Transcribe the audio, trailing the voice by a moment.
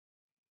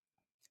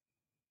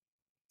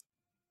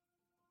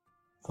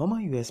Former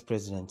US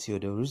President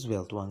Theodore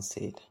Roosevelt once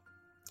said,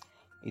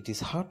 "It is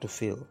hard to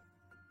fail,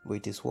 but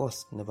it is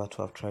worse never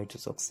to have tried to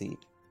succeed."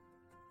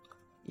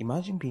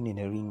 Imagine being in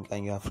a ring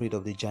and you're afraid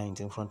of the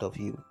giant in front of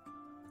you.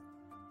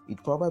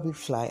 You'd probably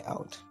fly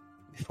out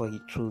before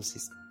he throws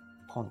his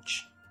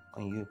punch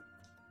on you.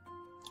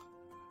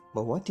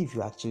 But what if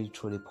you actually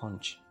throw the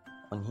punch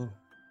on him?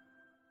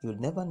 You'll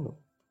never know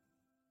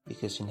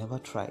because you never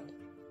tried.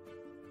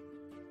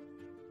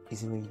 You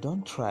see, when you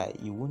don't try,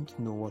 you won't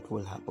know what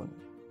will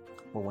happen.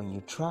 But when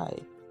you try,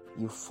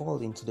 you fall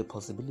into the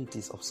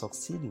possibilities of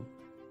succeeding.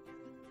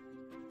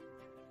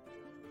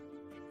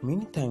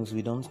 Many times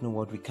we don't know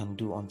what we can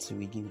do until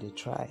we give it a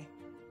try.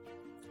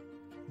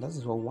 That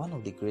is what one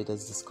of the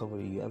greatest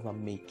discoveries you ever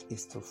make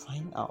is to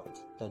find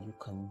out that you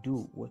can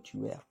do what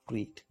you were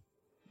afraid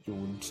you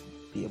wouldn't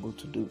be able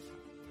to do.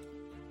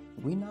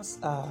 Winners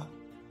are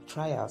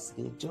triers,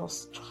 they're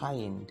just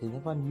trying, they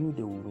never knew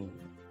they would win,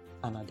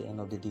 and at the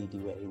end of the day they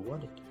were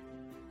rewarded.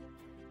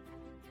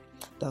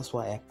 That's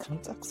why I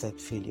can't accept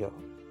failure.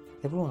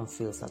 Everyone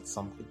fails at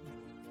something,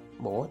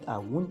 but what I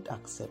won't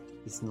accept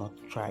is not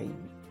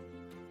trying.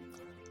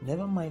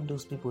 Never mind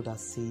those people that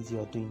says you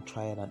are doing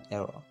trial and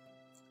error.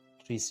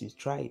 At least you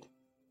tried,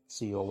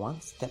 so you're one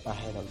step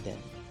ahead of them.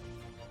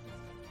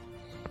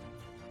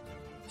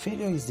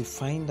 Failure is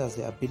defined as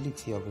the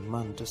ability of a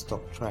man to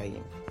stop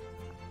trying.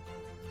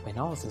 When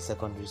I was in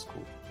secondary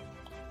school,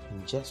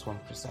 in just one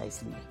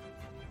precisely,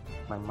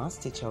 my maths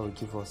teacher will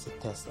give us a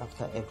test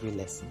after every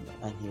lesson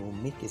and he will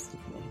make a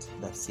statement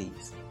that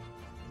says,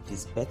 "It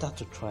is better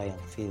to try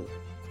and fail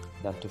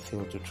than to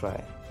fail to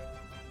try."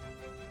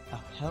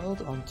 I've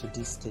held on to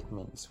these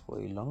statements for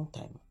a long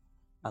time,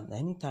 and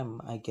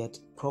anytime I get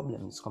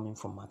problems coming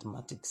from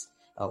mathematics,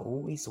 I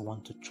always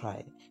want to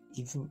try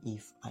even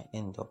if I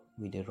end up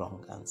with the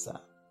wrong answer.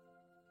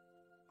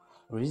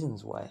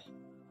 Reasons why?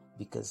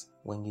 Because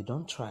when you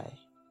don't try,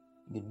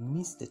 you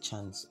miss the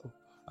chance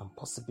and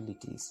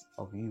possibilities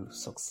of you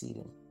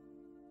succeeding.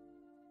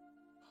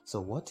 So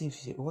what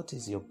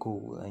is your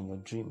goal and your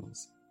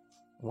dreams?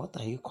 What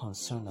are you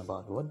concerned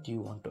about? What do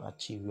you want to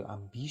achieve? Your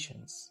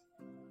ambitions?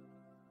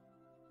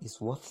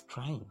 It's worth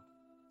trying.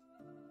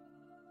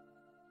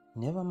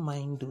 Never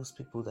mind those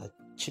people that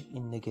chip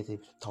in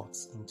negative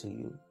thoughts into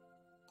you.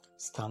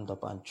 Stand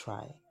up and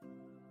try.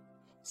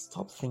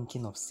 Stop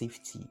thinking of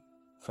safety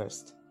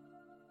first.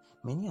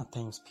 Many a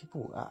times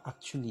people are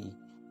actually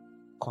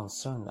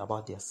concerned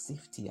about their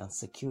safety and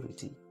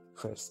security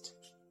first.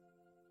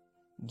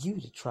 Give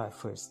it a try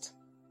first.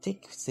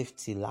 Take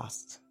safety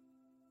last.